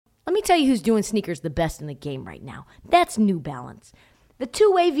me tell you who's doing sneakers the best in the game right now. That's New Balance. The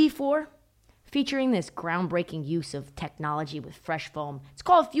two-way V4, featuring this groundbreaking use of technology with fresh foam. It's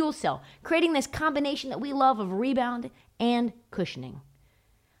called Fuel Cell, creating this combination that we love of rebound and cushioning.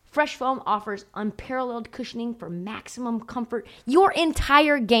 Fresh foam offers unparalleled cushioning for maximum comfort your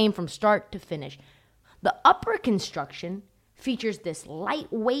entire game from start to finish. The upper construction features this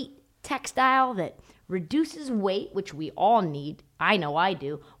lightweight textile that reduces weight, which we all need, I know I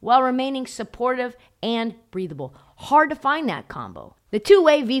do, while remaining supportive and breathable. Hard to find that combo. The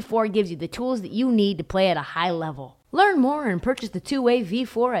two-way V4 gives you the tools that you need to play at a high level. Learn more and purchase the two-way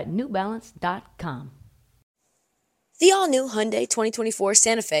V4 at newbalance.com. The all-new Hyundai 2024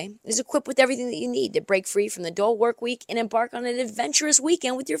 Santa Fe is equipped with everything that you need to break free from the dull work week and embark on an adventurous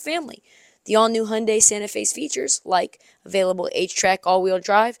weekend with your family. The all-new Hyundai Santa Fe's features, like available H-Track all-wheel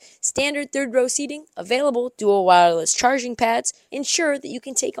drive, standard third-row seating, available dual wireless charging pads, ensure that you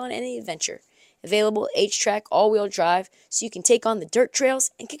can take on any adventure. Available H-Track all-wheel drive so you can take on the dirt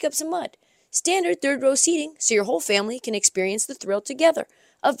trails and kick up some mud. Standard third-row seating so your whole family can experience the thrill together.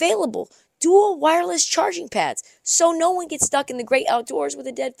 Available dual wireless charging pads so no one gets stuck in the great outdoors with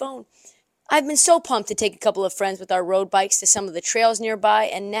a dead phone. I've been so pumped to take a couple of friends with our road bikes to some of the trails nearby,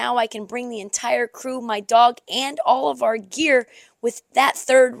 and now I can bring the entire crew, my dog, and all of our gear with that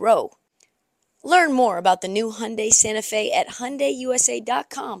third row. Learn more about the new Hyundai Santa Fe at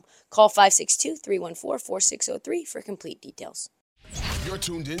HyundaiUSA.com. Call 562-314-4603 for complete details. You're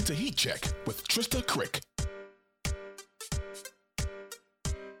tuned in to Heat Check with Trista Crick.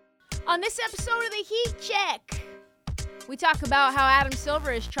 On this episode of the Heat Check, we talk about how Adam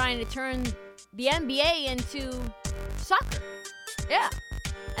Silver is trying to turn the NBA into soccer. Yeah.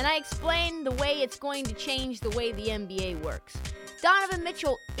 And I explain the way it's going to change the way the NBA works. Donovan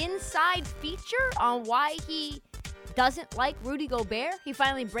Mitchell inside feature on why he doesn't like Rudy Gobert. He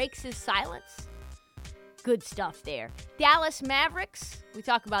finally breaks his silence. Good stuff there. Dallas Mavericks, we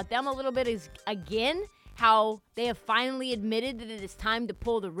talk about them a little bit again. How they have finally admitted that it is time to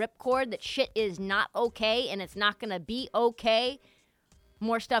pull the ripcord, that shit is not okay and it's not going to be okay.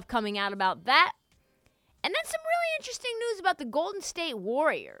 More stuff coming out about that. And then some really interesting news about the Golden State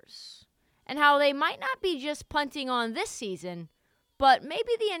Warriors and how they might not be just punting on this season, but maybe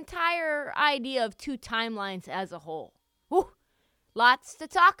the entire idea of two timelines as a whole. Whew. Lots to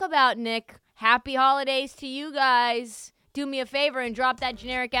talk about, Nick. Happy holidays to you guys. Do me a favor and drop that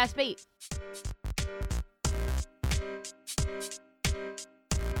generic-ass beat.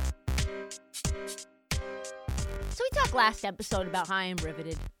 So we talked last episode about how I am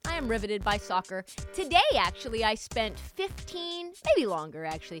riveted. I am riveted by soccer. Today, actually, I spent 15, maybe longer,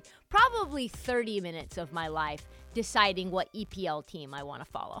 actually, probably 30 minutes of my life deciding what EPL team I want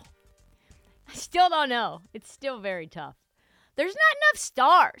to follow. I still don't know. It's still very tough. There's not enough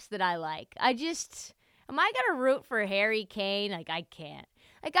stars that I like. Am I going to root for Harry Kane? I can't.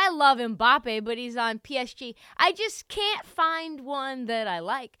 I love Mbappe, but he's on PSG. I just can't find one that I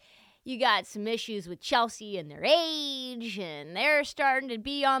like. You got some issues with Chelsea and their age, and they're starting to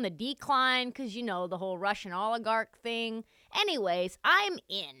be on the decline because, the whole Russian oligarch thing. Anyways, I'm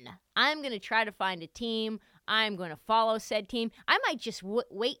in. I'm going to try to find a team. I'm going to follow said team. I might just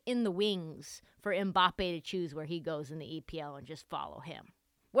wait in the wings for Mbappe to choose where he goes in the EPL and just follow him.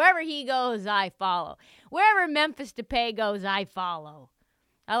 Wherever he goes, I follow. Wherever Memphis Depay goes, I follow.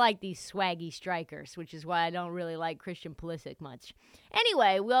 I like these swaggy strikers, which is why I don't really like Christian Pulisic much.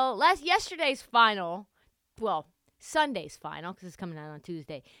 Anyway, yesterday's final, Sunday's final, because it's coming out on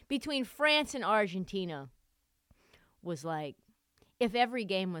Tuesday, between France and Argentina was like, if every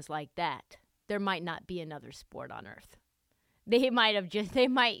game was like that, there might not be another sport on earth. They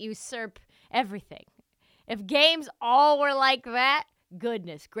might usurp everything. If games all were like that,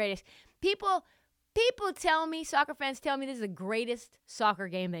 goodness gracious. People tell me, soccer fans tell me, this is the greatest soccer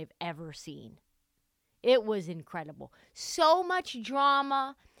game they've ever seen. It was incredible. So much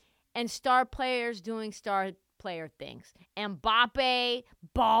drama and star players doing star player things. Mbappe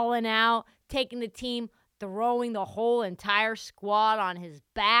balling out, taking the team, throwing the whole entire squad on his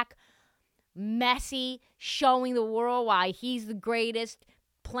back. Messi showing the world why he's the greatest,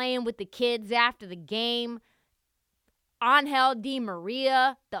 playing with the kids after the game. Angel Di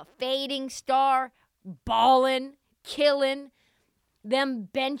Maria, the fading star, balling, killing. Them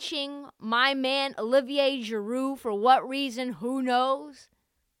benching my man Olivier Giroud for what reason, who knows?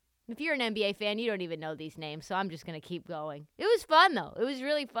 If you're an NBA fan, you don't even know these names, so I'm just going to keep going. It was fun, though. It was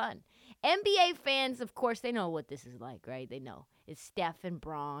really fun. NBA fans, of course, they know what this is like, right? They know. It's Steph and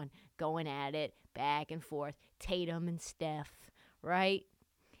Braun going at it, back and forth. Tatum and Steph, right?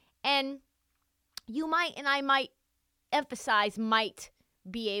 And you might, and I might emphasize might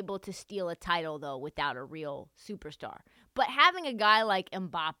be able to steal a title, though, without a real superstar. But having a guy like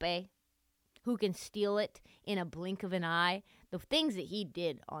Mbappe who can steal it in a blink of an eye, the things that he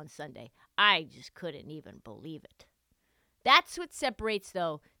did on Sunday, I just couldn't even believe it. That's what separates,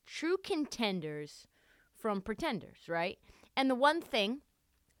 though, true contenders from pretenders, right? And the one thing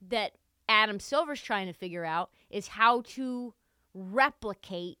that Adam Silver's trying to figure out is how to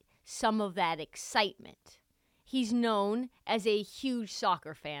replicate some of that excitement. He's known as a huge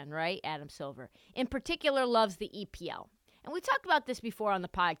soccer fan, right? Adam Silver. In particular, loves the EPL. And we talked about this before on the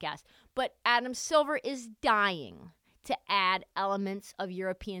podcast, but Adam Silver is dying to add elements of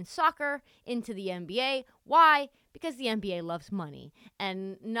European soccer into the NBA. Why? Because the NBA loves money,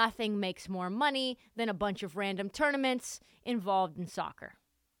 and nothing makes more money than a bunch of random tournaments involved in soccer.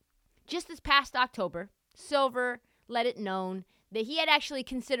 Just this past October, Silver let it known that he had actually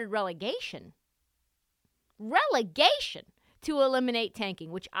considered relegation to eliminate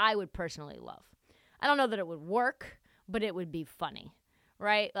tanking, which I would personally love. I don't know that it would work, but it would be funny,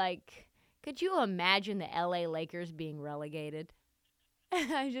 right? Like, could you imagine the LA Lakers being relegated?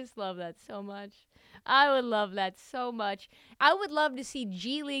 I just love that so much. I would love that so much. I would love to see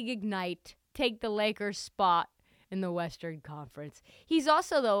G League Ignite take the Lakers' spot in the Western Conference. He's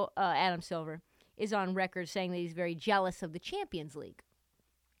also, though, Adam Silver is on record saying that he's very jealous of the Champions League,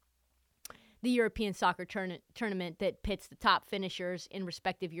 the European soccer tournament that pits the top finishers in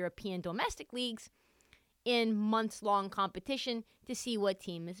respective European domestic leagues in months-long competition to see what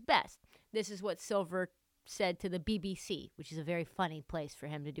team is best. This is what Silver said to the BBC, which is a very funny place for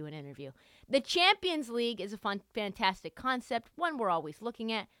him to do an interview. The Champions League is a fantastic concept, one we're always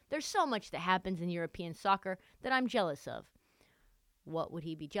looking at. There's so much that happens in European soccer that I'm jealous of. What would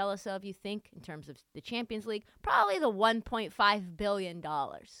he be jealous of, you think, in terms of the Champions League? Probably the $1.5 billion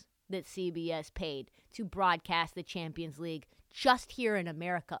that CBS paid to broadcast the Champions League just here in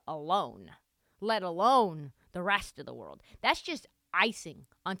America alone, let alone the rest of the world. That's just icing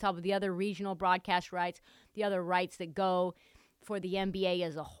on top of the other regional broadcast rights, the other rights that go for the NBA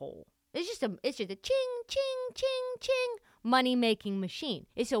as a whole. It's just a ching, ching, ching, ching money-making machine.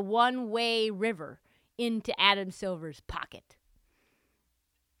 It's a one-way river into Adam Silver's pocket.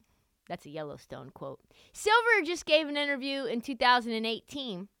 That's a Yellowstone quote. Silver just gave an interview in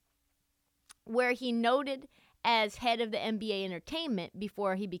 2018 where he noted, as head of the NBA Entertainment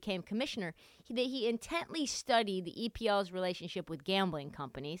before he became commissioner, that he intently studied the EPL's relationship with gambling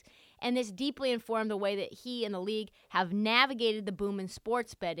companies, and this deeply informed the way that he and the league have navigated the boom in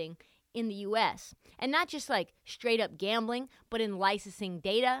sports betting in the U.S. And not just like straight-up gambling, but in licensing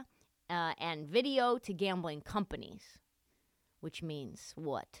data and video to gambling companies, which means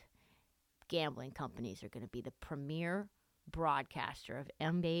what? Gambling companies are going to be the premier broadcaster of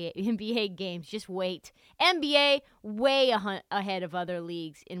NBA games. Just wait. NBA way ahead of other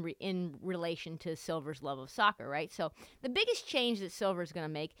leagues in relation to Silver's love of soccer, right? So the biggest change that Silver's going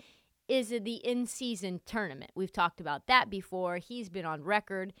to make is the in-season tournament. We've talked about that before. He's been on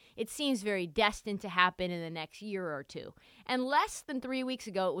record. It seems very destined to happen in the next year or two. And less than 3 weeks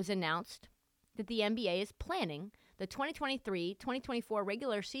ago, it was announced that the NBA is planning the 2023-2024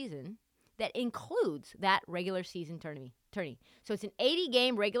 regular season that includes that regular season tourney. So it's an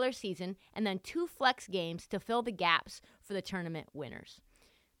 80-game regular season and then 2 flex games to fill the gaps for the tournament winners.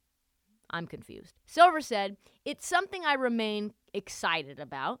 I'm confused. Silver said, "It's something I remain excited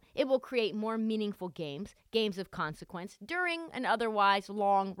about. It will create more meaningful games of consequence during an otherwise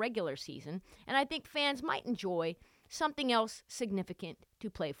long regular season, and I think fans might enjoy something else significant to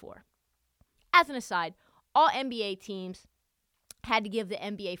play for." As an aside, all NBA teams had to give the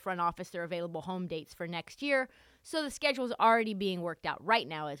NBA front office their available home dates for next year, so the schedule is already being worked out right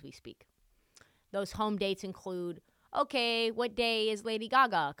now as we speak. Those home dates include, okay, what day is Lady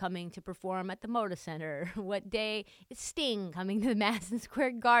Gaga coming to perform at the Moda Center? What day is Sting coming to the Madison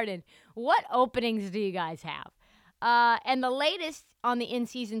Square Garden? What openings do you guys have? And the latest on the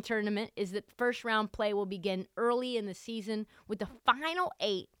in-season tournament is that first-round play will begin early in the season with the final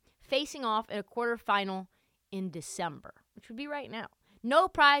 8 facing off in a quarterfinal in December, which would be right now. No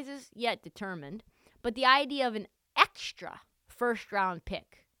prizes yet determined, but the idea of an extra first-round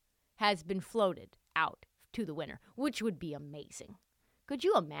pick has been floated out to the winner, which would be amazing. Could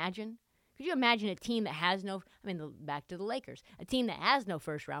you imagine? Could you imagine a team that has no, back to the Lakers, a team that has no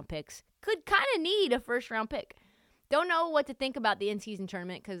first-round picks could kind of need a first-round pick. Don't know what to think about the in-season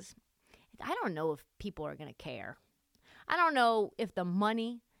tournament because I don't know if people are going to care. I don't know if the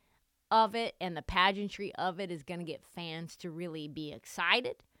money of it and the pageantry of it is going to get fans to really be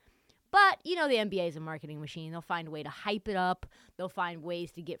excited. But, the NBA is a marketing machine. They'll find a way to hype it up. They'll find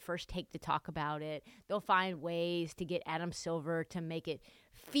ways to get First Take to talk about it. They'll find ways to get Adam Silver to make it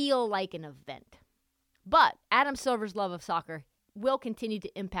feel like an event. But Adam Silver's love of soccer will continue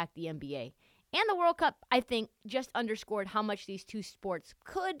to impact the NBA. And the World Cup, I think, just underscored how much these two sports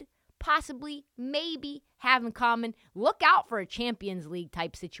could possibly, maybe have in common. Look out for a Champions League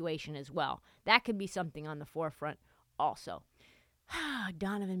type situation as well. That could be something on the forefront also.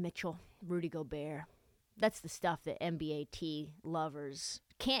 Donovan Mitchell, Rudy Gobert. That's the stuff that NBA lovers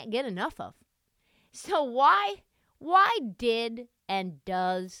can't get enough of. So why did and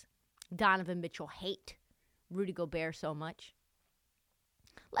does Donovan Mitchell hate Rudy Gobert so much?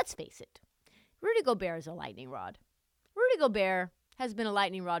 Let's face it. Rudy Gobert is a lightning rod. Rudy Gobert has been a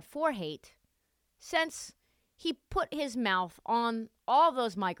lightning rod for hate since he put his mouth on all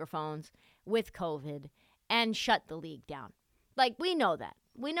those microphones with COVID and shut the league down. Like, we know that.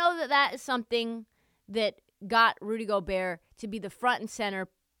 We know that that is something that got Rudy Gobert to be the front and center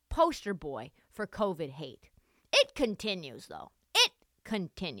poster boy for COVID hate. It continues, though. It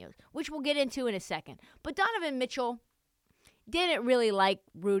continues, which we'll get into in a second. But Donovan Mitchell didn't really like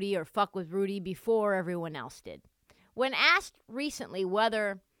Rudy or fuck with Rudy before everyone else did. When asked recently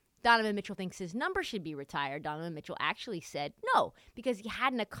whether Donovan Mitchell thinks his number should be retired, Donovan Mitchell actually said no, because he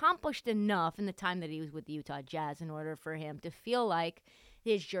hadn't accomplished enough in the time that he was with the Utah Jazz in order for him to feel like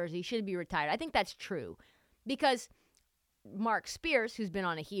his jersey should be retired. I think that's true, because Mark Spears, who's been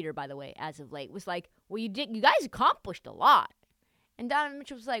on a heater, by the way, as of late, was like, well, you guys accomplished a lot. And Donovan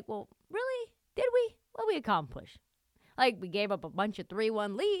Mitchell was like, well, really? Did we? What did we accomplish? Like, we gave up a bunch of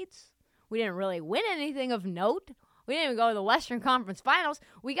 3-1 leads. We didn't really win anything of note. We didn't even go to the Western Conference Finals.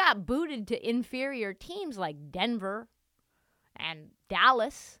 We got booted to inferior teams like Denver and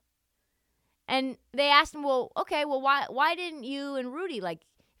Dallas. And they asked him, why didn't you and Rudy, like,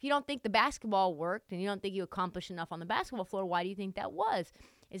 if you don't think the basketball worked and you don't think you accomplished enough on the basketball floor, why do you think that was?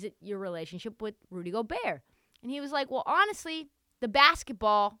 Is it your relationship with Rudy Gobert? And he was like, well, honestly, the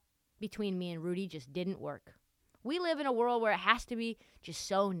basketball between me and Rudy just didn't work. We live in a world where it has to be just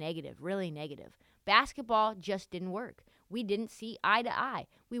so negative, really negative. Basketball just didn't work. We didn't see eye to eye.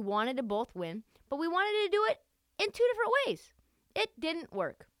 We wanted to both win, but we wanted to do it in two different ways. It didn't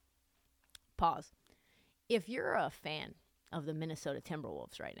work. Pause. If you're a fan of the Minnesota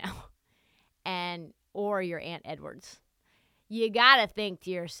Timberwolves right now, or your Aunt Edwards, you gotta think to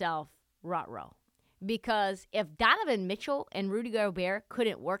yourself, ruh-roh. Because if Donovan Mitchell and Rudy Gobert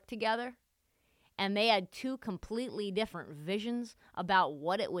couldn't work together, and they had two completely different visions about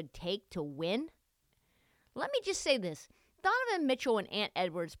what it would take to win, let me just say this. Donovan Mitchell and Ant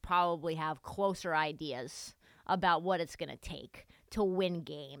Edwards probably have closer ideas about what it's going to take to win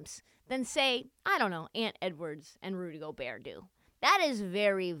games than, say, I don't know, Ant Edwards and Rudy Gobert do. That is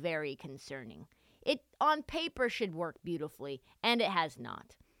very, very concerning. It, on paper, should work beautifully, and it has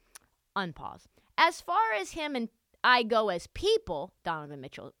not. Unpause. As far as him and I go as people, Donovan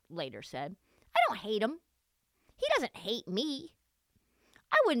Mitchell later said, I don't hate him. He doesn't hate me.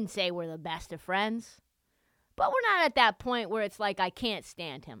 I wouldn't say we're the best of friends. But we're not at that point where it's like I can't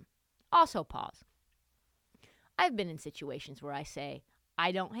stand him. Also, pause. I've been in situations where I say,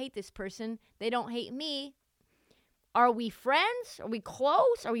 I don't hate this person. They don't hate me. Are we friends? Are we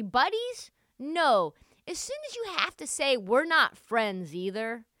close? Are we buddies? No. As soon as you have to say we're not friends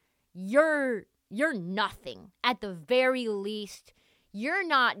either, you're nothing. At the very least, you're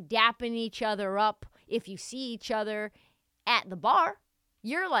not dapping each other up if you see each other at the bar.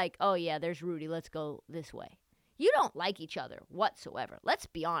 You're like, oh yeah, there's Rudy. Let's go this way. You don't like each other whatsoever. Let's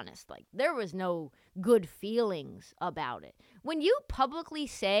be honest. Like, there was no good feelings about it. When you publicly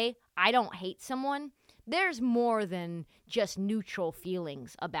say, I don't hate someone, there's more than just neutral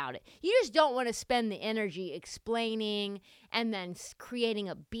feelings about it. You just don't want to spend the energy explaining and then creating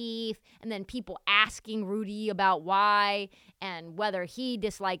a beef and then people asking Rudy about why and whether he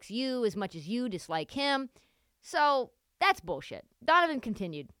dislikes you as much as you dislike him. So that's bullshit. Donovan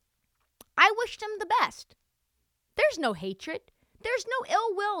continued, I wished him the best. There's no hatred. There's no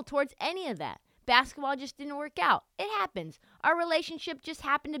ill will towards any of that. Basketball just didn't work out. It happens. Our relationship just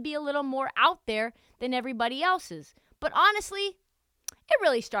happened to be a little more out there than everybody else's. But honestly, it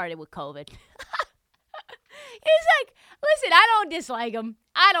really started with COVID. It's like, listen, I don't dislike him.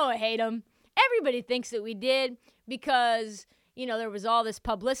 I don't hate him. Everybody thinks that we did because, there was all this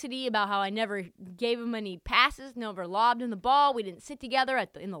publicity about how I never gave him any passes, never lobbed him the ball. We didn't sit together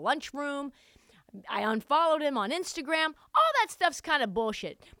in the lunchroom. I unfollowed him on Instagram. All that stuff's kind of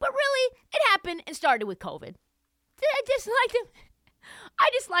bullshit. But really, it happened and started with COVID. Did I dislike him? I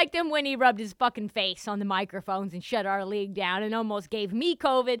just liked him when he rubbed his fucking face on the microphones and shut our league down and almost gave me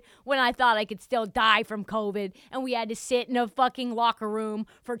COVID when I thought I could still die from COVID, and we had to sit in a fucking locker room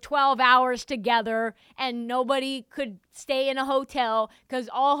for 12 hours together and nobody could stay in a hotel because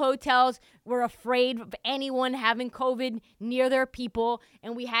all hotels were afraid of anyone having COVID near their people,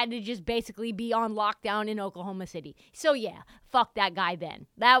 and we had to just basically be on lockdown in Oklahoma City. So yeah, fuck that guy then.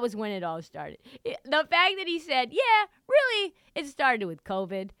 That was when it all started. The fact that he said, yeah, really, it started with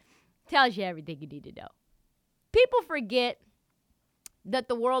COVID, tells you everything you need to know. People forget that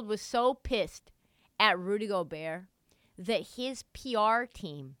the world was so pissed at Rudy Gobert that his PR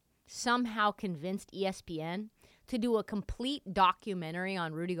team somehow convinced ESPN to do a complete documentary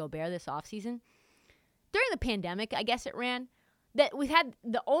on Rudy Gobert this offseason. During the pandemic, I guess it ran, that we had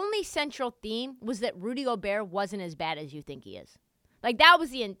the only central theme was that Rudy Gobert wasn't as bad as you think he is. Like, that was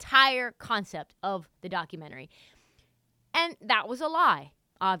the entire concept of the documentary. And that was a lie,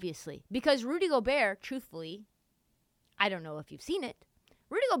 obviously, because Rudy Gobert, truthfully, I don't know if you've seen it,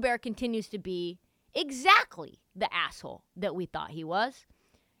 Rudy Gobert continues to be exactly the asshole that we thought he was.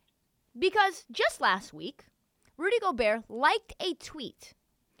 Because just last week, Rudy Gobert liked a tweet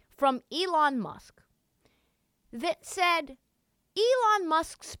from Elon Musk that said Elon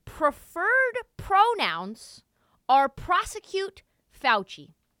Musk's preferred pronouns are prosecute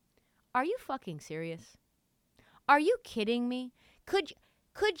Fauci. Are you fucking serious? Are you kidding me? Could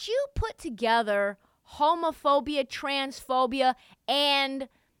you put together homophobia, transphobia, and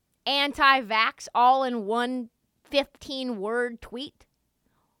anti-vax all in one 15-word tweet?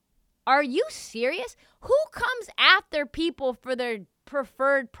 Are you serious? Who comes after people for their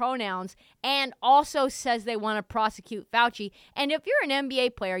preferred pronouns and also says they want to prosecute Fauci? And if you're an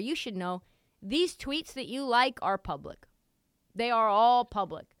NBA player, you should know these tweets that you like are public. They are all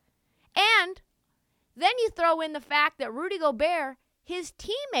public. And then you throw in the fact that Rudy Gobert, his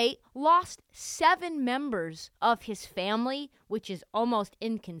teammate, lost 7 members of his family, which is almost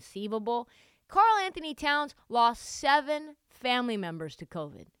inconceivable. Karl Anthony Towns lost 7 family members to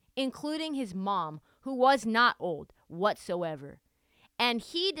COVID, including his mom, who was not old whatsoever. And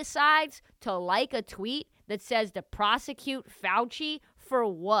he decides to like a tweet that says to prosecute Fauci for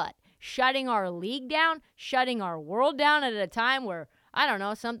what? Shutting our league down? Shutting our world down at a time where, I don't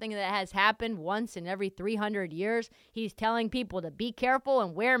know, something that has happened once in every 300 years. He's telling people to be careful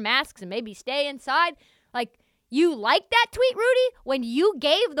and wear masks and maybe stay inside. Like, you like that tweet, Rudy, when you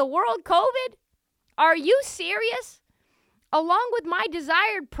gave the world COVID? Are you serious? Along with my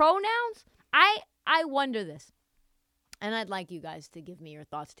desired pronouns, I wonder this, and I'd like you guys to give me your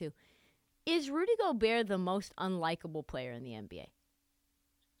thoughts too. Is Rudy Gobert the most unlikable player in the NBA?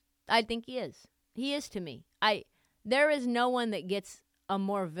 I think he is. He is to me. There is no one that gets a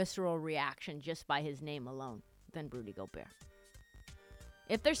more visceral reaction just by his name alone than Rudy Gobert.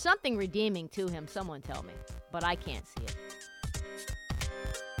 If there's something redeeming to him, someone tell me, but I can't see it.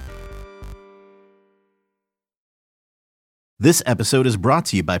 This episode is brought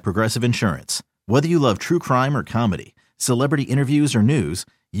to you by Progressive Insurance. Whether you love true crime or comedy, celebrity interviews or news,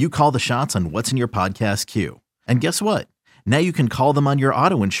 you call the shots on what's in your podcast queue. And guess what? Now you can call them on your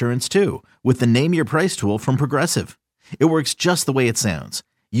auto insurance too with the Name Your Price tool from Progressive. It works just the way it sounds.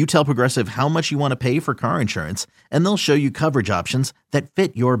 You tell Progressive how much you want to pay for car insurance, and they'll show you coverage options that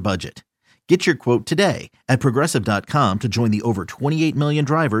fit your budget. Get your quote today at Progressive.com to join the over 28 million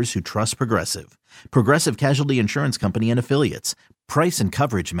drivers who trust Progressive. Progressive Casualty Insurance Company and Affiliates. Price and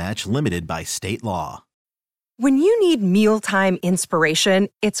coverage match limited by state law. When you need mealtime inspiration,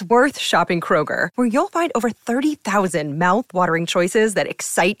 it's worth shopping Kroger, where you'll find over 30,000 mouth-watering choices that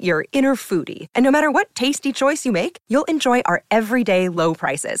excite your inner foodie. And no matter what tasty choice you make, you'll enjoy our everyday low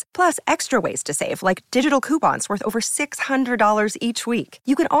prices, plus extra ways to save, like digital coupons worth over $600 each week.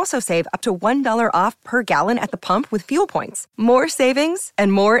 You can also save up to $1 off per gallon at the pump with fuel points. More savings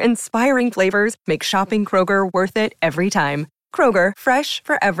and more inspiring flavors make shopping Kroger worth it every time. Kroger, fresh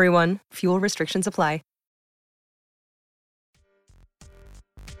for everyone. Fuel restrictions apply.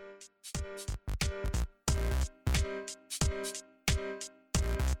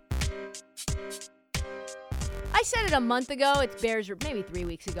 I said it a month ago. It's maybe 3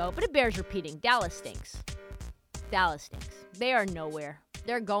 weeks ago, but it bears repeating. Dallas stinks. Dallas stinks. They are nowhere.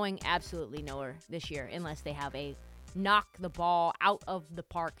 They're going absolutely nowhere this year unless they have a knock the ball out of the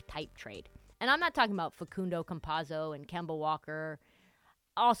park type trade. And I'm not talking about Facundo Campazzo and Kemba Walker.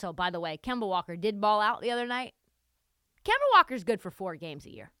 Also, by the way, Kemba Walker did ball out the other night. Kemba Walker's good for 4 games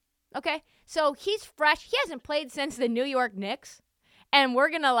a year. Okay? So he's fresh. He hasn't played since the New York Knicks. And we're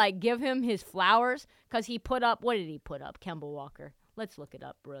going to, give him his flowers because he put up, what did he put up, Kemba Walker? Let's look it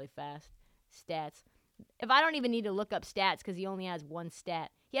up really fast. Stats. if I don't even need to look up stats because he only has one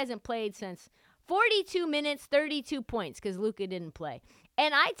stat. He hasn't played since 42 minutes, 32 points because Luka didn't play.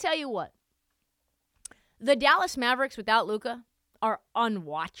 And I tell you what, the Dallas Mavericks without Luka are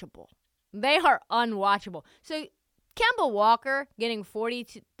unwatchable. They are unwatchable. So Kemba Walker getting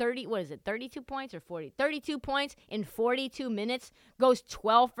 32 points or 40? 32 points in 42 minutes, goes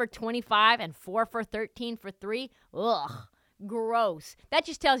 12 for 25 and 4 for 13 for 3. Ugh, gross. That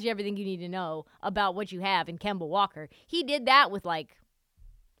just tells you everything you need to know about what you have in Kemba Walker. He did that with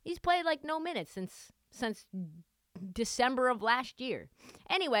he's played no minutes since December of last year.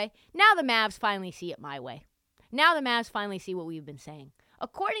 Anyway, now the Mavs finally see it my way. Now the Mavs finally see what we've been saying.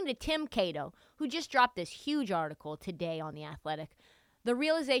 According to Tim Cato, who just dropped this huge article today on The Athletic, the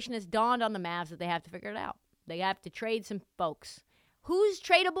realization has dawned on the Mavs that they have to figure it out. They have to trade some folks. Who's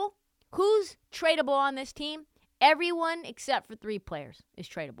tradable? Who's tradable on this team? Everyone except for 3 players is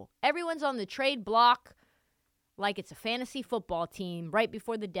tradable. Everyone's on the trade block like it's a fantasy football team right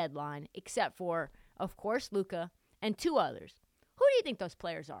before the deadline, except for, of course, Luka and 2 others. Who do you think those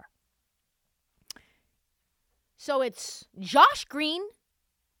players are? So it's Josh Green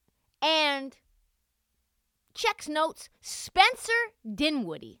and, checks notes, Spencer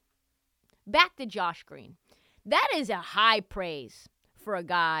Dinwiddie. Back to Josh Green. That is a high praise for a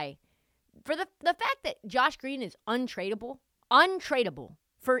guy. For the fact that Josh Green is untradeable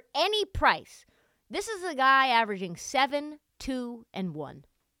for any price. This is a guy averaging 7, 2, and 1.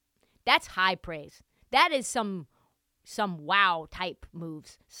 That's high praise. That is some wow type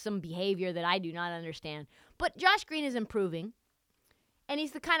moves, some behavior that I do not understand. But Josh Green is improving, and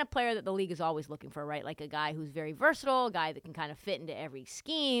he's the kind of player that the league is always looking for, right? Like a guy who's very versatile, a guy that can kind of fit into every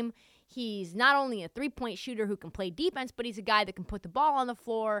scheme. He's not only a three-point shooter who can play defense, but he's a guy that can put the ball on the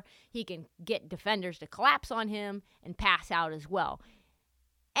floor. He can get defenders to collapse on him and pass out as well.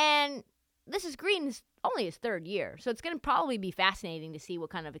 And this is Green's only his 3rd year, so it's going to probably be fascinating to see what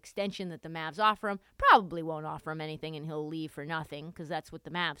kind of extension that the Mavs offer him. Probably won't offer him anything, and he'll leave for nothing because that's what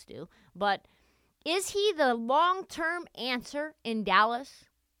the Mavs do. But is he the long-term answer in Dallas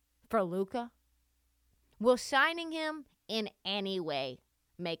for Luka? Will signing him in any way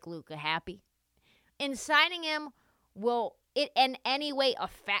make Luka happy? In signing him, will it in any way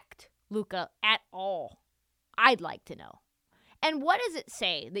affect Luka at all? I'd like to know. And what does it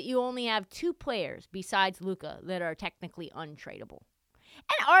say that you only have 2 players besides Luka that are technically untradeable?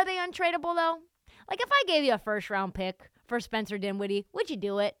 And are they untradeable, though? Like, if I gave you a first-round pick for Spencer Dinwiddie, would you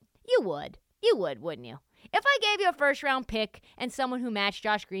do it? You would. You would, wouldn't you? If I gave you a first-round pick and someone who matched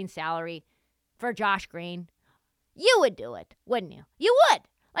Josh Green's salary for Josh Green, you would do it, wouldn't you? You would.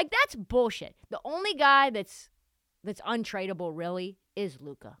 Like, that's bullshit. The only guy that's untradeable, really, is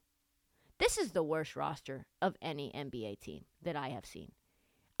Luka. This is the worst roster of any NBA team that I have seen.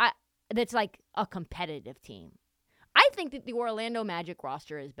 That's like a competitive team. I think that the Orlando Magic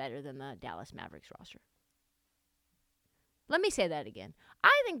roster is better than the Dallas Mavericks roster. Let me say that again.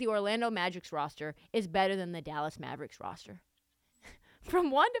 I think the Orlando Magic's roster is better than the Dallas Mavericks roster. From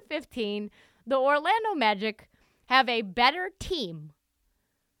 1 to 15, the Orlando Magic have a better team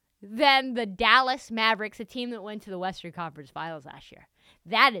than the Dallas Mavericks, a team that went to the Western Conference Finals last year.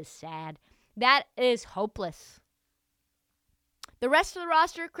 That is sad. That is hopeless. The rest of the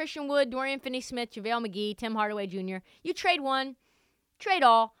roster, Christian Wood, Dorian Finney-Smith, JaVale McGee, Tim Hardaway Jr., you trade one, trade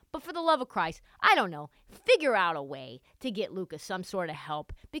all, but for the love of Christ, I don't know, figure out a way to get Luka some sort of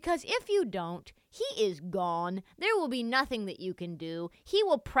help, because if you don't, he is gone. There will be nothing that you can do. He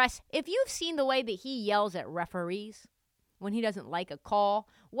will press. If you've seen the way that he yells at referees when he doesn't like a call,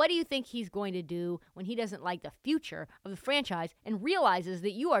 what do you think he's going to do when he doesn't like the future of the franchise and realizes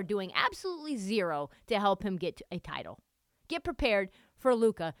that you are doing absolutely zero to help him get a title? Get prepared for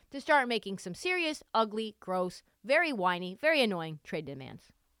Luka to start making some serious, ugly, gross, very whiny, very annoying trade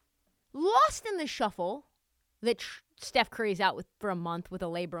demands. Lost in the shuffle that Steph Curry's out for a month with a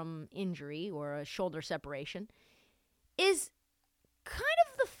labrum injury or a shoulder separation is kind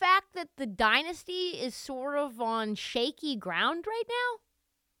of the fact that the dynasty is sort of on shaky ground right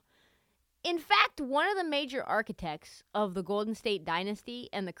now. In fact, one of the major architects of the Golden State dynasty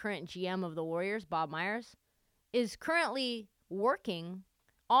and the current GM of the Warriors, Bob Myers, is currently working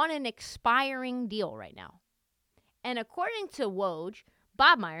on an expiring deal right now. And according to Woj,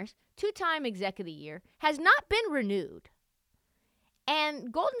 Bob Myers, 2-time exec of the year, has not been renewed.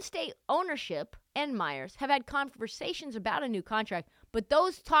 And Golden State ownership and Myers have had conversations about a new contract, but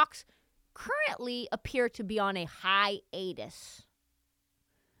those talks currently appear to be on a hiatus.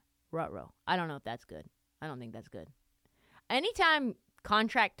 Ruh-roh. I don't know if that's good. I don't think that's good. Anytime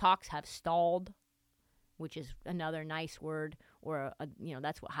contract talks have stalled, which is another nice word, or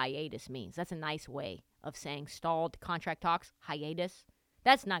that's what hiatus means. That's a nice way of saying stalled contract talks, hiatus.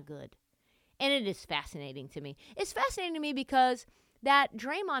 That's not good. And it is fascinating to me. It's fascinating to me because that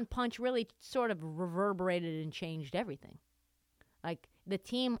Draymond punch really sort of reverberated and changed everything. Like, the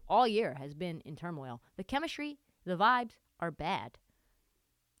team all year has been in turmoil. The chemistry, the vibes are bad.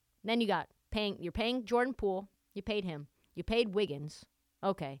 Then you're paying Jordan Poole. You paid him. You paid Wiggins.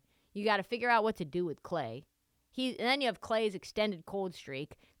 Okay. You got to figure out what to do with Clay. And then you have Clay's extended cold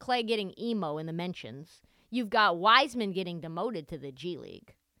streak. Clay getting emo in the mentions. You've got Wiseman getting demoted to the G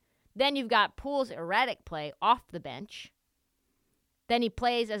League. Then you've got Poole's erratic play off the bench. Then he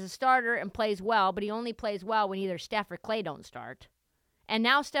plays as a starter and plays well, but he only plays well when either Steph or Clay don't start. And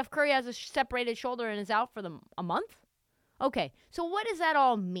now Steph Curry has a separated shoulder and is out for a month? Okay, so what does that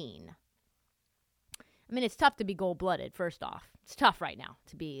all mean? I mean, it's tough to be gold-blooded, first off. It's tough right now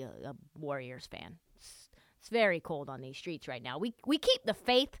to be a Warriors fan. It's very cold on these streets right now. We keep the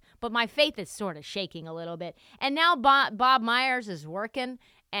faith, but my faith is sort of shaking a little bit. And now Bob Myers is working,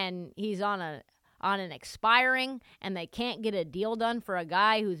 and he's on an expiring, and they can't get a deal done for a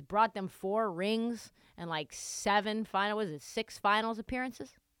guy who's brought them 4 rings and like 6 finals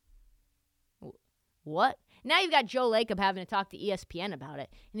appearances? What? Now you've got Joe Lacob having to talk to ESPN about it.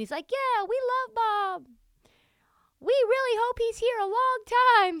 And he's like, yeah, we love Bob. We really hope he's here a long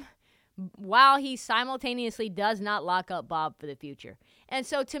time. While he simultaneously does not lock up Bob for the future. And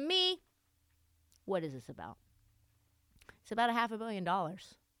so to me, what is this about? It's about $500 million.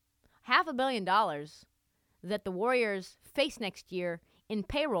 $500 million that the Warriors face next year in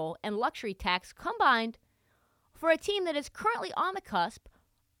payroll and luxury tax combined for a team that is currently on the cusp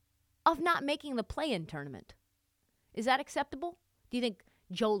of not making the play-in tournament. Is that acceptable? Do you think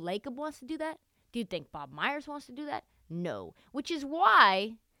Joe Lacob wants to do that? Do you think Bob Myers wants to do that? No. Which is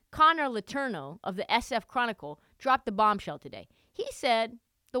why Connor Letourneau of the SF Chronicle dropped the bombshell today. He said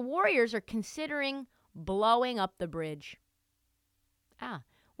the Warriors are considering blowing up the bridge.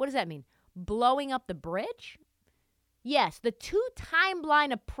 What does that mean? Blowing up the bridge? Yes, the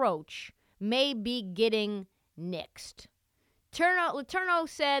 2-timeline approach may be getting nixed. Letourneau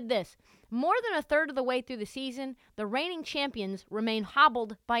said this: more than a third of the way through the season, the reigning champions remain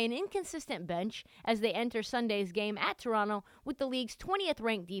hobbled by an inconsistent bench as they enter Sunday's game at Toronto with the league's 20th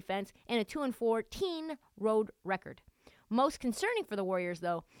ranked defense and a 2-14 road record. Most concerning for the Warriors,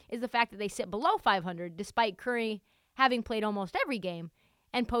 though, is the fact that they sit below 500 despite Curry having played almost every game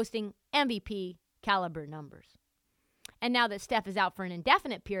and posting MVP caliber numbers. And now that Steph is out for an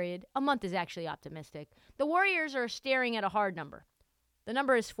indefinite period, a month is actually optimistic, the Warriors are staring at a hard number. The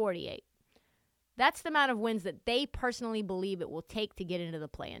number is 48. That's the amount of wins that they personally believe it will take to get into the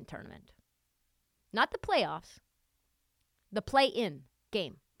play-in tournament. Not the playoffs, the play-in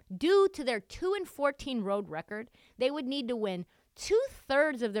game. Due to their 2-14 road record, they would need to win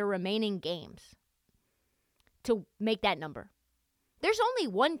 2/3 of their remaining games to make that number. There's only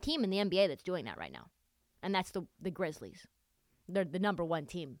one team in the NBA that's doing that right now, and that's the Grizzlies. They're the number one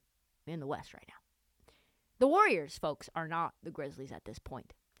team in the West right now. The Warriors, folks, are not the Grizzlies at this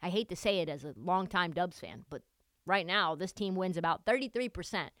point. I hate to say it as a longtime Dubs fan, but right now this team wins about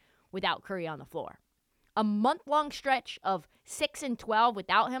 33% without Curry on the floor. A month-long stretch of 6-12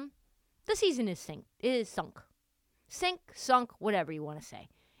 without him, the season is sunk. Sunk, whatever you want to say.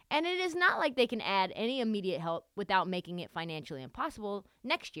 And it is not like they can add any immediate help without making it financially impossible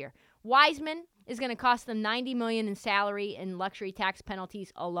next year. Wiseman is going to cost them $90 million in salary and luxury tax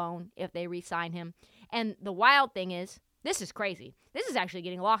penalties alone if they re-sign him. And the wild thing is, this is crazy. This is actually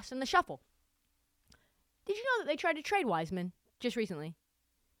getting lost in the shuffle. Did you know that they tried to trade Wiseman just recently?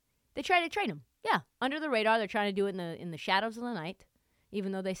 They tried to trade him. Yeah, under the radar. They're trying to do it in the shadows of the night,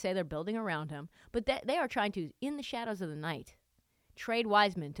 even though they say they're building around him. But they are trying to, in the shadows of the night, trade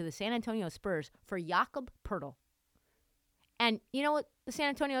Wiseman to the San Antonio Spurs for Jakob Poeltl. And you know what the San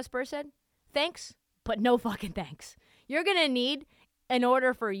Antonio Spurs said? Thanks, but no fucking thanks. You're going to need, in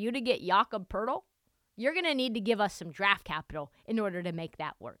order for you to get Jakob Poeltl, you're going to need to give us some draft capital in order to make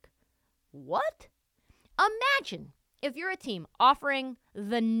that work. What? Imagine if you're a team offering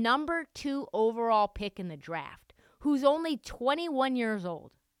the number 2 overall pick in the draft, who's only 21 years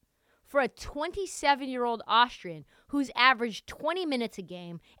old, for a 27-year-old Austrian who's averaged 20 minutes a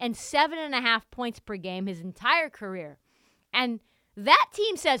game and 7.5 points per game his entire career. And that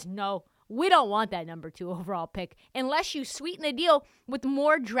team says, no, we don't want that number 2 overall pick unless you sweeten the deal with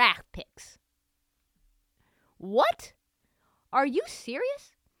more draft picks. What? Are you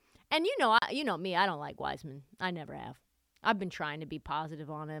serious? And you know me, I don't like Wiseman. I never have. I've been trying to be positive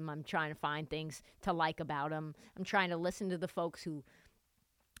on him. I'm trying to find things to like about him. I'm trying to listen to the folks who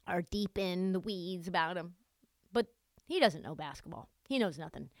are deep in the weeds about him. But He doesn't know basketball. He knows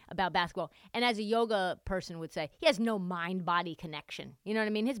nothing about basketball. And as a yoga person would say, he has no mind-body connection. You know what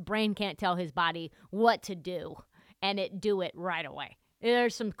I mean? His brain can't tell his body what to do and do it right away.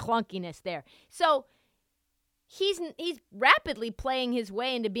 There's some clunkiness there. So he's rapidly playing his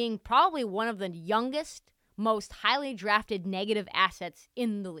way into being probably one of the youngest, most highly drafted negative assets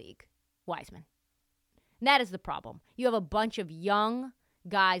in the league. Wiseman. And that is the problem. You have a bunch of young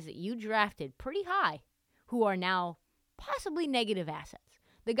guys that you drafted pretty high who are now possibly negative assets.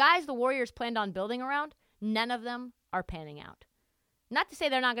 The guys the Warriors planned on building around, none of them are panning out. Not to say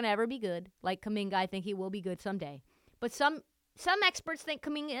they're not going to ever be good, like Kuminga, I think he will be good someday. But some experts think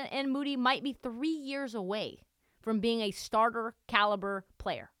Kuminga and Moody might be 3 years away from being a starter caliber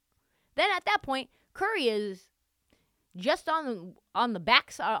player. Then at that point, Curry is just on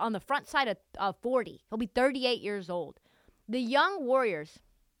the front side of 40. He'll be 38 years old. The young Warriors,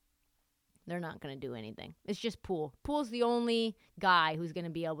 they're not going to do anything. It's just Poole. Poole's the only guy who's going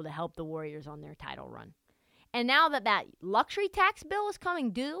to be able to help the Warriors on their title run. And now that luxury tax bill is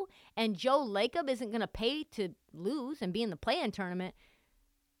coming due and Joe Lacob isn't going to pay to lose and be in the play-in tournament,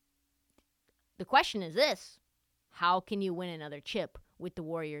 the question is this: how can you win another chip with the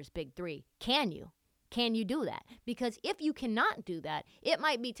Warriors' big three? Can you? Can you do that? Because if you cannot do that, it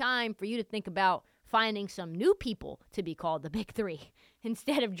might be time for you to think about finding some new people to be called the big three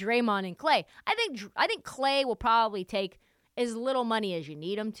instead of Draymond and Klay. I think Klay will probably take as little money as you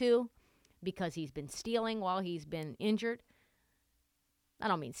need him to because he's been stealing while he's been injured. I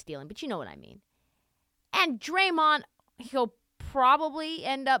don't mean stealing, but you know what I mean. And Draymond, he'll probably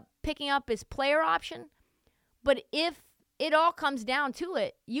end up picking up his player option. But if it all comes down to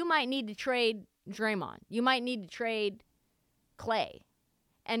it, you might need to trade Draymond. You might need to trade Klay.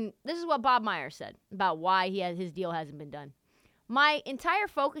 And this is what Bob Myers said about why his deal hasn't been done. My entire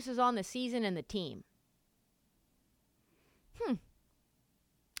focus is on the season and the team.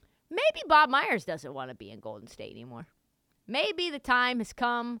 Maybe Bob Myers doesn't want to be in Golden State anymore. Maybe the time has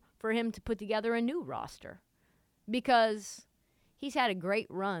come for him to put together a new roster because he's had a great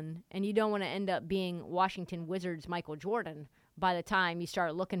run, and you don't want to end up being Washington Wizards Michael Jordan by the time you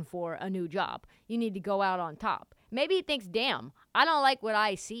start looking for a new job. You need to go out on top. Maybe he thinks, damn, I don't like what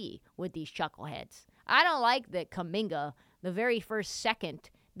I see with these chuckleheads. I don't like that Kuminga, the very first second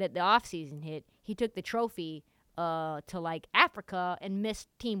that the offseason hit, he took the trophy to like Africa and missed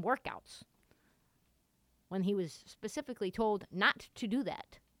team workouts when he was specifically told not to do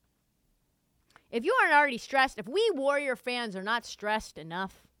that. If you aren't already stressed, if we Warrior fans are not stressed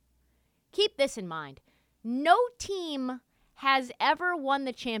enough, keep this in mind. No team has ever won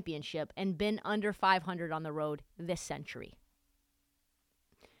the championship and been under 500 on the road this century.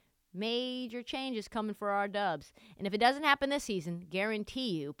 Major changes coming for our Dubs. And if it doesn't happen this season, guarantee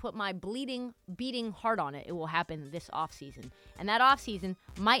you, put my beating heart on it, it will happen this offseason. And that offseason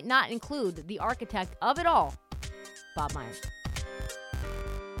might not include the architect of it all, Bob Myers.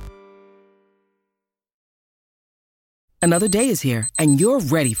 Another day is here, and you're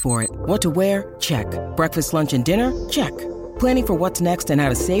ready for it. What to wear? Check. Breakfast, lunch, and dinner? Check. Planning for what's next and how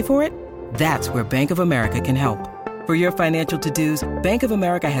to save for it? That's where Bank of America can help. For your financial to-dos, Bank of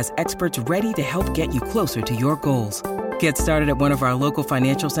America has experts ready to help get you closer to your goals. Get started at one of our local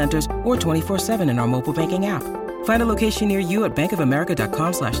financial centers or 24/7 in our mobile banking app. Find a location near you at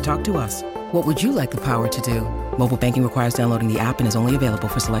bankofamerica.com/talktous. What would you like the power to do? Mobile banking requires downloading the app and is only available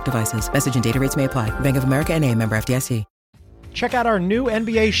for select devices. Message and data rates may apply. Bank of America NA, member FDIC. Check out our new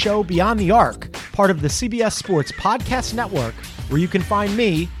NBA show, Beyond the Arc, part of the CBS Sports Podcast Network, where you can find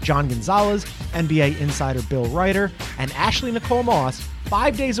me, John Gonzalez, NBA insider Bill Ryder, and Ashley Nicole Moss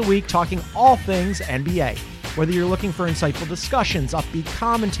 5 days a week talking all things NBA. Whether you're looking for insightful discussions, upbeat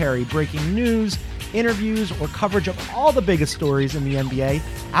commentary, breaking news, interviews, or coverage of all the biggest stories in the NBA,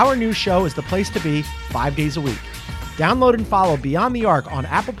 our new show is the place to be 5 days a week. Download and follow Beyond the Arc on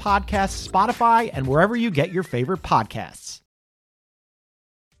Apple Podcasts, Spotify, and wherever you get your favorite podcasts.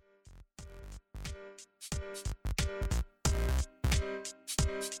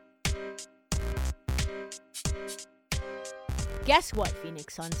 Guess what,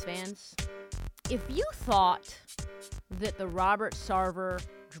 Phoenix Suns fans? If you thought that the Robert Sarver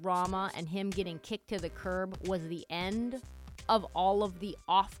drama and him getting kicked to the curb was the end of all of the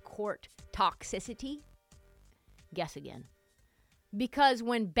off-court toxicity, guess again. Because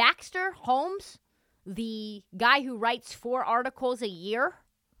when Baxter Holmes, the guy who writes 4 articles a year,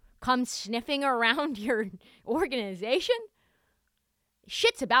 comes sniffing around your organization,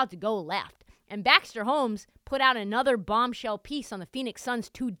 shit's about to go left. And Baxter Holmes put out another bombshell piece on the Phoenix Suns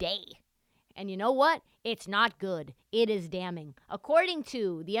today. And you know what? It's not good. It is damning. According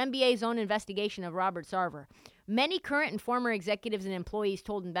to the NBA's own investigation of Robert Sarver, Many current and former executives and employees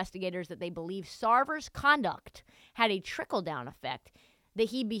told investigators that they believe Sarver's conduct had a trickle-down effect, that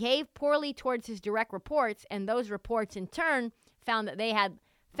he behaved poorly towards his direct reports, and those reports in turn felt that they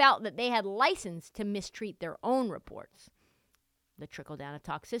had license to mistreat their own reports. The trickle-down of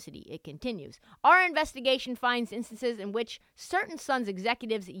toxicity. It continues. Our investigation finds instances in which certain Suns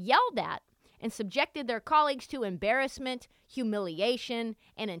executives yelled at and subjected their colleagues to embarrassment, humiliation,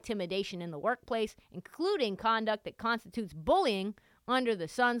 and intimidation in the workplace, including conduct that constitutes bullying under the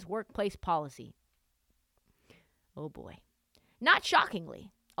Suns' workplace policy. Oh boy. Not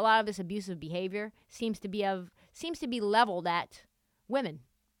shockingly, a lot of this abusive behavior seems to be leveled at women.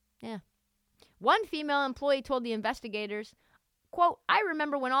 Yeah. One female employee told the investigators, quote, "I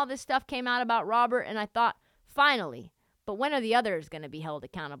remember when all this stuff came out about Robert and I thought, finally, but when are the others going to be held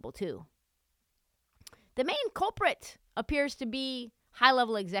accountable too?" The main culprit appears to be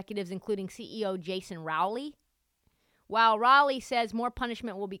high-level executives, including CEO Jason Rowley. While Rowley says more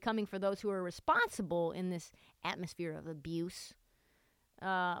punishment will be coming for those who are responsible in this atmosphere of abuse,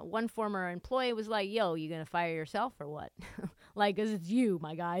 one former employee was like, "Yo, you going to fire yourself or what?" Like, 'cause it's you,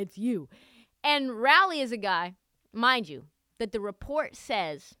 my guy, it's you. And Rowley is a guy, mind you, that the report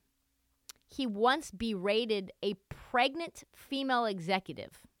says he once berated a pregnant female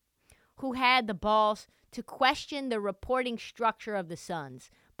executive who had the balls to question the reporting structure of the Suns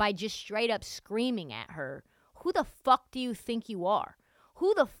by just straight up screaming at her, "Who the fuck do you think you are?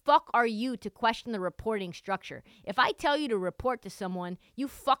 Who the fuck are you to question the reporting structure? If I tell you to report to someone, you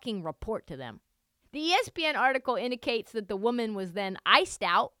fucking report to them." The ESPN article indicates that the woman was then iced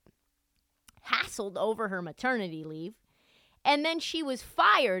out, hassled over her maternity leave, and then she was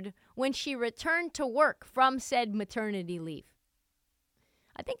fired when she returned to work from said maternity leave.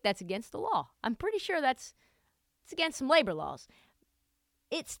 I think that's against the law. I'm pretty sure it's against some labor laws.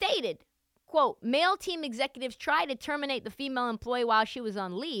 It stated, quote, "Male team executives tried to terminate the female employee while she was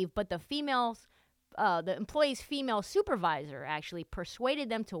on leave, but the employee's female supervisor actually persuaded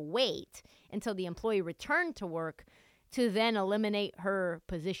them to wait until the employee returned to work to then eliminate her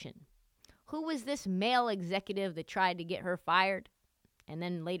position." Who was this male executive that tried to get her fired and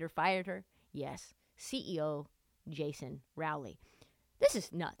then later fired her? Yes, CEO Jason Rowley. This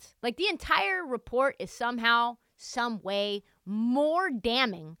is nuts. Like, the entire report is somehow, some way, more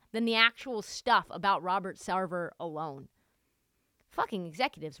damning than the actual stuff about Robert Sarver alone. Fucking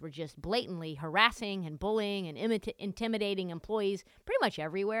executives were just blatantly harassing and bullying and intimidating employees pretty much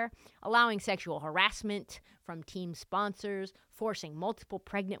everywhere, allowing sexual harassment from team sponsors, forcing multiple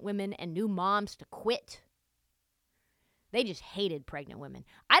pregnant women and new moms to quit. They just hated pregnant women.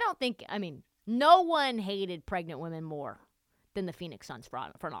 No one hated pregnant women more than the Phoenix Suns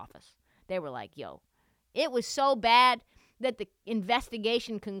front office. They were like, yo, it was so bad that the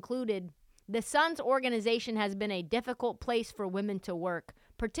investigation concluded the Suns organization has been a difficult place for women to work,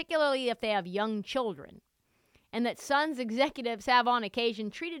 particularly if they have young children, and that Suns executives have on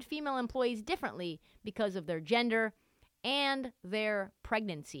occasion treated female employees differently because of their gender and their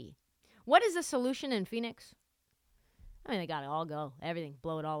pregnancy. What is the solution in Phoenix? They got to all go. Everything.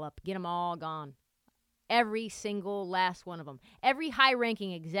 Blow it all up. Get them all gone. Every single last one of them. Every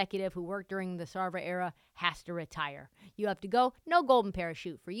high-ranking executive who worked during the Sarver era has to retire. You have to go. No golden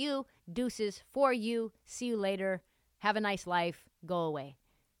parachute for you. Deuces for you. See you later. Have a nice life. Go away.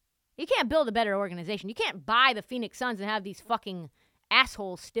 You can't build a better organization. You can't buy the Phoenix Suns and have these fucking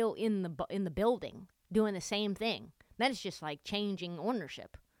assholes still in the building doing the same thing. That is just like changing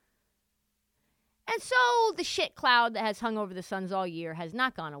ownership. And so the shit cloud that has hung over the Suns all year has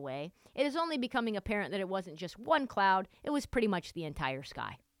not gone away. It is only becoming apparent that it wasn't just one cloud. It was pretty much the entire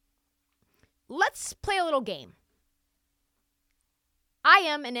sky. Let's play a little game. I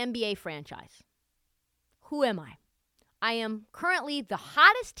am an NBA franchise. Who am I? I am currently the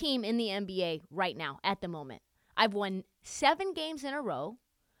hottest team in the NBA right now at the moment. I've won 7 games in a row.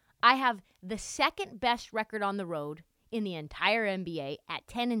 I have the second best record on the road in the entire NBA at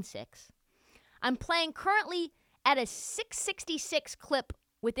 10-6. I'm playing currently at a 666 clip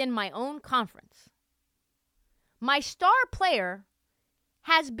within my own conference. My star player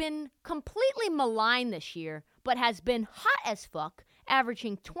has been completely maligned this year, but has been hot as fuck,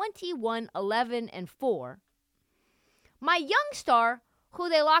 averaging 21, 11, and 4. My young star, who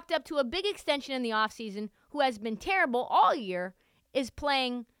they locked up to a big extension in the offseason, who has been terrible all year, is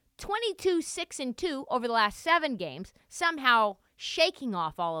playing 22, 6, and 2 over the last 7 games, somehow shaking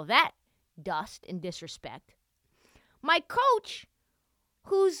off all of that dust and disrespect. My coach,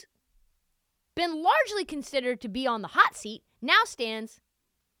 who's been largely considered to be on the hot seat, now stands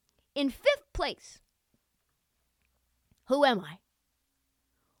in 5th place. Who am I?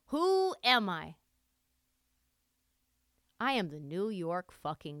 Who am I? I am the New York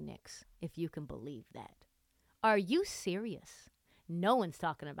fucking Knicks, if you can believe that. Are you serious? No one's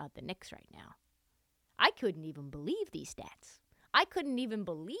talking about the Knicks right now. I couldn't even believe these stats. I couldn't even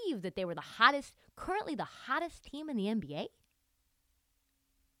believe that they were currently the hottest team in the NBA.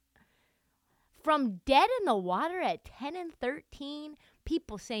 From dead in the water at 10-13,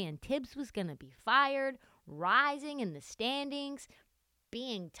 people saying Tibbs was going to be fired, rising in the standings,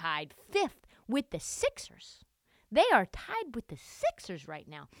 being tied 5th with the Sixers. They are tied with the Sixers right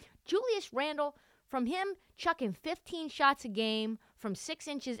now. Julius Randle, from him chucking 15 shots a game from 6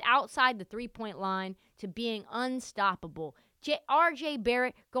 inches outside the three-point line to being unstoppable. R.J.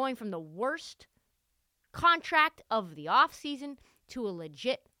 Barrett going from the worst contract of the offseason to a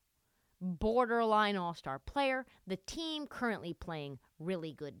legit borderline all-star player. The team currently playing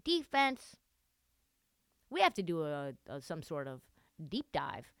really good defense. We have to do some sort of deep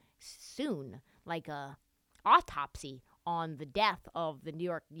dive soon, like a autopsy on the death of the New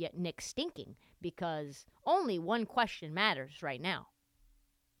York Knicks stinking, because only one question matters right now.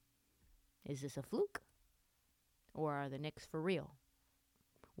 Is this a fluke? Or are the Knicks for real?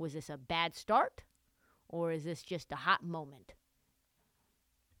 Was this a bad start? Or is this just a hot moment?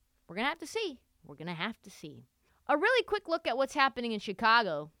 We're going to have to see. We're going to have to see. A really quick look at what's happening in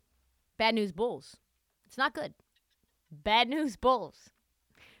Chicago. Bad news Bulls. It's not good. Bad news Bulls.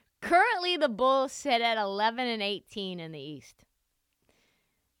 Currently, the Bulls sit at 11-18 in the East.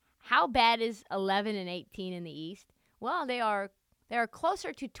 How bad is 11-18 in the East? Well, they are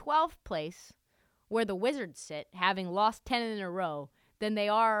closer to 12th place, where the Wizards sit, having lost 10 in a row, than they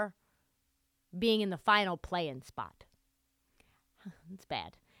are being in the final play-in spot. It's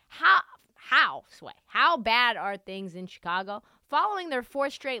bad. How bad are things in Chicago? Following their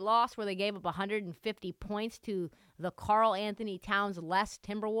 4th straight loss where they gave up 150 points to the Karl Anthony Towns-less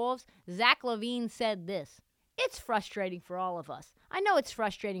Timberwolves, Zach LaVine said this: "It's frustrating for all of us. I know it's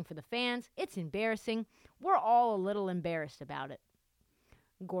frustrating for the fans. It's embarrassing. We're all a little embarrassed about it."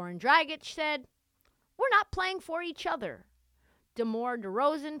 Goran Dragic said, "We're not playing for each other." DeMar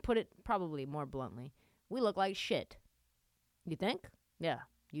DeRozan put it probably more bluntly: "We look like shit." You think? Yeah,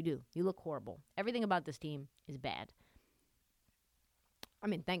 you do. You look horrible. Everything about this team is bad. I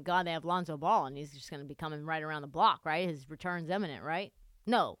mean, thank God they have Lonzo Ball, and he's just going to be coming right around the block, right? His return's imminent, right?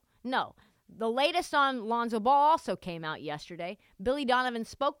 No. The latest on Lonzo Ball also came out yesterday. Billy Donovan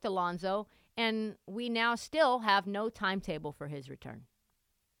spoke to Lonzo, and we now still have no timetable for his return.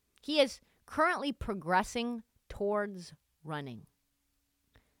 He is currently progressing towards running.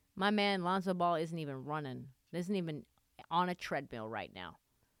 My man, Lonzo Ball, isn't even running. Isn't even on a treadmill right now.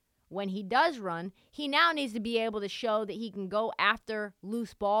 When he does run, he now needs to be able to show that he can go after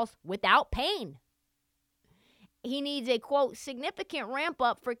loose balls without pain. He needs a, quote, significant ramp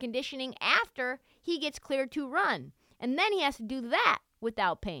up for conditioning after he gets cleared to run. And then he has to do that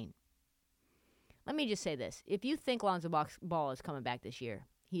without pain. Let me just say this. If you think Lonzo Ball is coming back this year,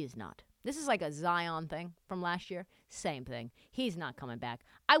 he is not. This is like a Zion thing from last year. Same thing. He's not coming back.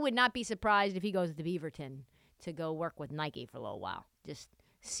 I would not be surprised if he goes to Beaverton to go work with Nike for a little while. Just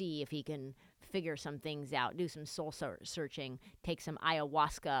see if he can figure some things out, do some soul searching, take some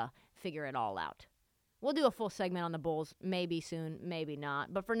ayahuasca, figure it all out. We'll do a full segment on the Bulls, maybe soon, maybe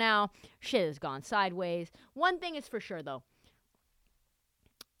not. But for now, shit has gone sideways. One thing is for sure, though.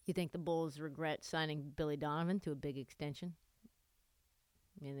 You think the Bulls regret signing Billy Donovan to a big extension?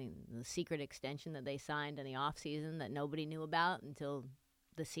 You think the secret extension that they signed in the offseason that nobody knew about until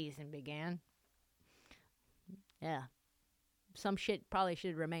the season began? Yeah. Some shit probably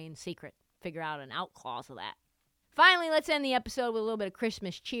should remain secret. Figure out an out clause of that. Finally, let's end the episode with a little bit of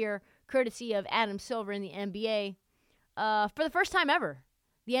Christmas cheer, courtesy of Adam Silver in the NBA. For the first time ever,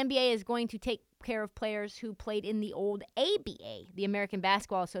 the NBA is going to take care of players who played in the old ABA, the American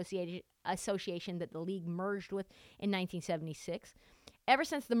Basketball Association that the league merged with in 1976. Ever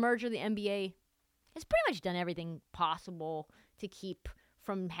since the merger, the NBA has pretty much done everything possible to keep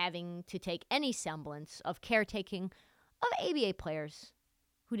from having to take any semblance of caretaking of ABA players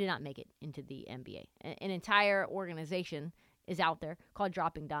who did not make it into the NBA. An entire organization is out there called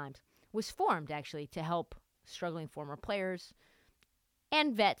Dropping Dimes. Was formed, actually, to help struggling former players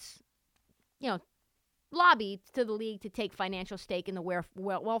and vets, lobby to the league to take financial stake in the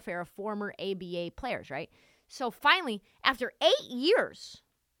welfare of former ABA players, right? So finally, after 8 years,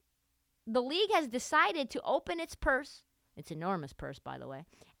 the league has decided to open its purse, its enormous purse, by the way,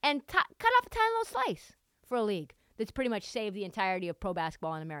 and cut off a tiny little slice for a league that's pretty much saved the entirety of pro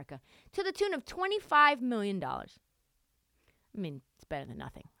basketball in America to the tune of $25 million. I mean, it's better than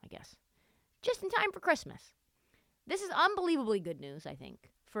nothing, I guess. Just in time for Christmas. This is unbelievably good news, I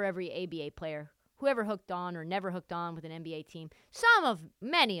think, for every ABA player whoever hooked on or never hooked on with an NBA team,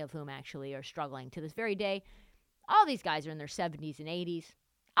 many of whom actually are struggling to this very day. All these guys are in their 70s and 80s.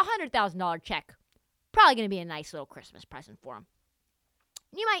 $100,000 check, probably going to be a nice little Christmas present for them.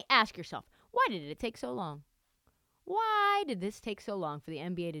 You might ask yourself, why did it take so long? Why did this take so long for the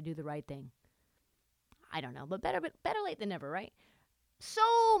NBA to do the right thing? I don't know, but better late than never, right?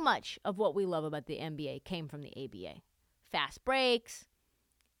 So much of what we love about the NBA came from the ABA. Fast breaks,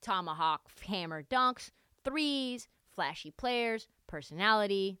 tomahawk hammer dunks, threes, flashy players,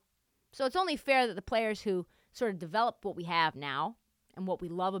 personality. So it's only fair that the players who sort of developed what we have now and what we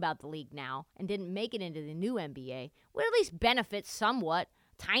love about the league now and didn't make it into the new NBA would at least benefit somewhat,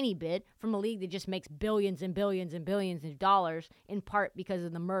 tiny bit, from a league that just makes billions and billions and billions of dollars, in part because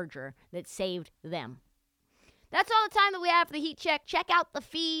of the merger that saved them. That's all the time that we have for the Heat Check. Check out the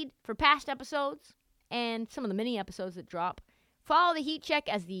feed for past episodes and some of the mini episodes that drop. Follow the Heat Check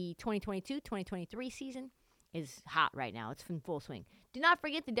as the 2022-2023 season is hot right now. It's in full swing. Do not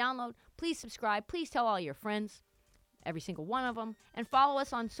forget to download. Please subscribe. Please tell all your friends, every single one of them. And follow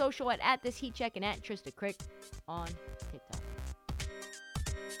us on social at this Heat Check and at Trista Crick on TikTok.